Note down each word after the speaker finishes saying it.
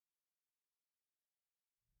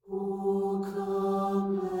O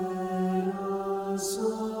come, let us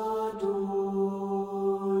adore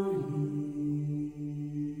Him.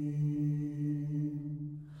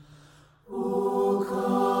 O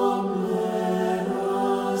come, let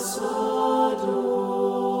us adore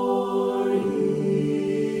Him.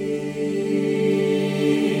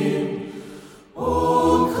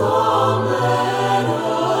 O come, let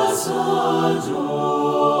us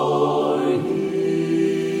adore Him.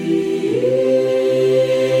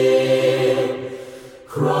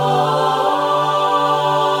 Christ,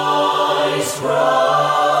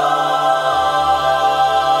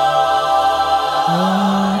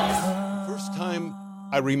 First time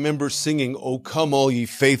I remember singing "O Come All Ye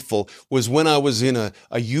Faithful" was when I was in a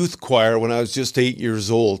youth choir when I was just 8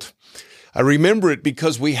 years old. I remember it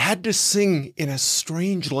because we had to sing in a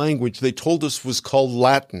strange language they told us was called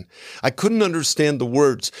Latin. I couldn't understand the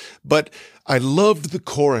words, but I loved the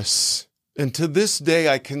chorus. And to this day,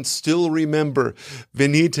 I can still remember,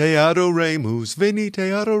 Venite adoremus, venite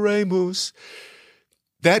adoremus.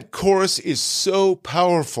 That chorus is so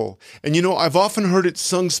powerful. And you know, I've often heard it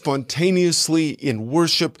sung spontaneously in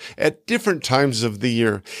worship at different times of the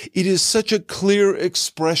year. It is such a clear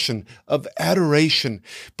expression of adoration.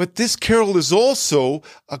 But this carol is also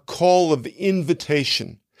a call of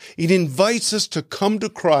invitation. It invites us to come to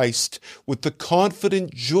Christ with the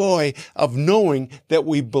confident joy of knowing that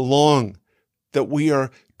we belong, that we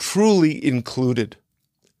are truly included.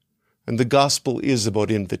 And the gospel is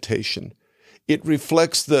about invitation. It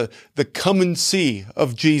reflects the come and see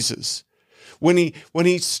of Jesus. When he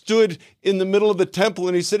stood in the middle of the temple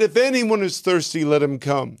and he said, if anyone is thirsty, let him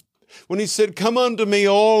come. When he said, come unto me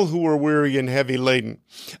all who are weary and heavy laden.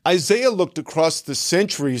 Isaiah looked across the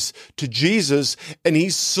centuries to Jesus and he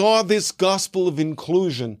saw this gospel of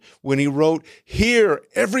inclusion when he wrote, here,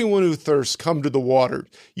 everyone who thirsts, come to the water.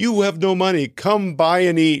 You who have no money, come buy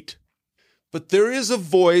and eat. But there is a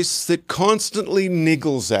voice that constantly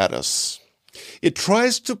niggles at us. It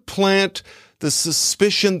tries to plant the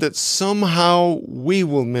suspicion that somehow we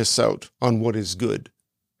will miss out on what is good.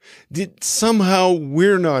 That somehow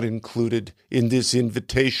we're not included in this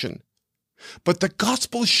invitation. But the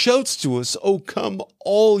gospel shouts to us, O come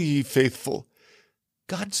all ye faithful.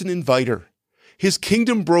 God's an inviter. His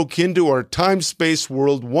kingdom broke into our time-space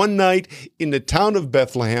world one night in the town of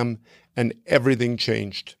Bethlehem, and everything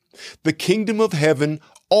changed. The kingdom of heaven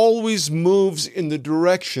always moves in the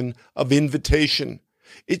direction of invitation.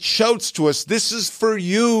 It shouts to us, this is for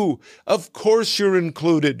you. Of course you're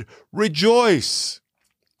included. Rejoice.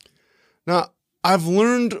 Now, I've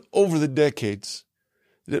learned over the decades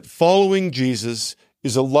that following Jesus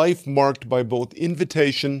is a life marked by both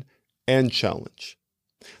invitation and challenge.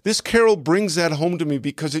 This carol brings that home to me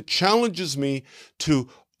because it challenges me to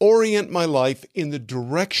orient my life in the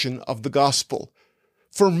direction of the gospel.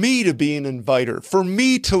 For me to be an inviter, for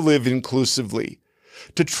me to live inclusively,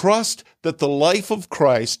 to trust that the life of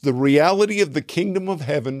Christ, the reality of the kingdom of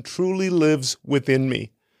heaven, truly lives within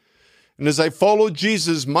me. And as I follow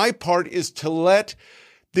Jesus, my part is to let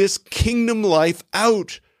this kingdom life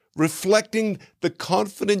out, reflecting the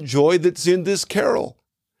confident joy that's in this carol.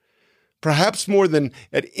 Perhaps more than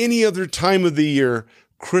at any other time of the year,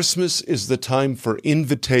 Christmas is the time for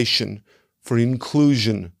invitation, for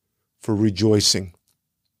inclusion, for rejoicing.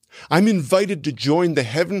 I'm invited to join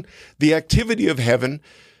the activity of heaven,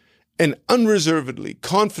 and unreservedly,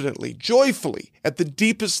 confidently, joyfully, at the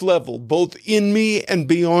deepest level, both in me and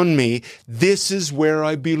beyond me, this is where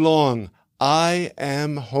I belong. I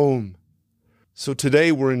am home. So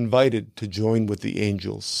today we're invited to join with the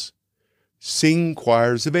angels. Sing,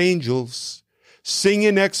 choirs of angels. Sing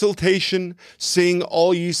in exultation. Sing,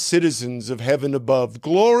 all ye citizens of heaven above.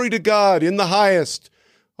 Glory to God in the highest.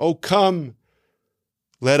 Oh, come.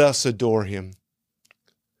 Let us adore him.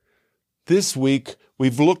 This week,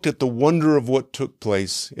 we've looked at the wonder of what took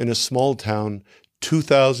place in a small town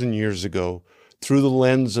 2,000 years ago through the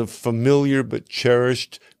lens of familiar but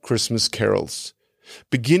cherished Christmas carols.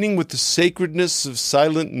 Beginning with the sacredness of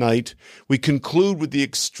Silent Night, we conclude with the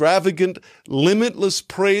extravagant, limitless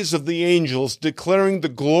praise of the angels declaring the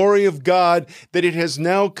glory of God, that it has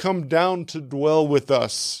now come down to dwell with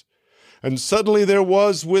us. And suddenly there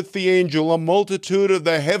was with the angel a multitude of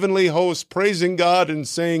the heavenly host praising God and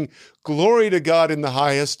saying, Glory to God in the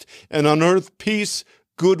highest, and on earth peace,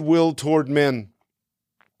 goodwill toward men.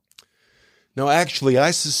 Now actually,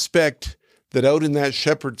 I suspect that out in that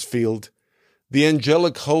shepherd's field, the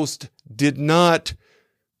angelic host did not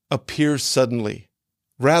appear suddenly.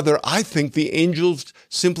 Rather, I think the angels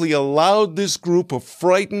simply allowed this group of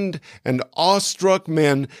frightened and awestruck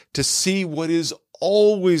men to see what is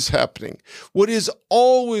always happening, what is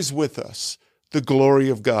always with us, the glory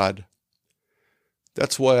of God.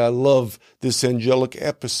 That's why I love this angelic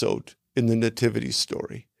episode in the Nativity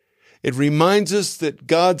story. It reminds us that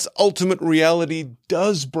God's ultimate reality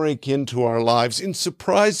does break into our lives in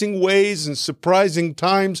surprising ways and surprising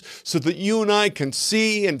times so that you and I can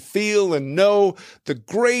see and feel and know the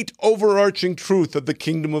great overarching truth of the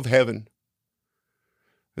kingdom of heaven.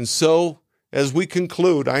 And so, as we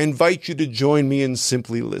conclude, I invite you to join me in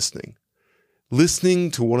simply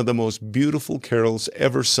listening to one of the most beautiful carols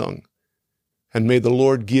ever sung. And may the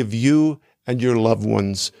Lord give you and your loved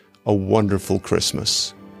ones a wonderful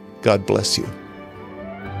Christmas. God bless you.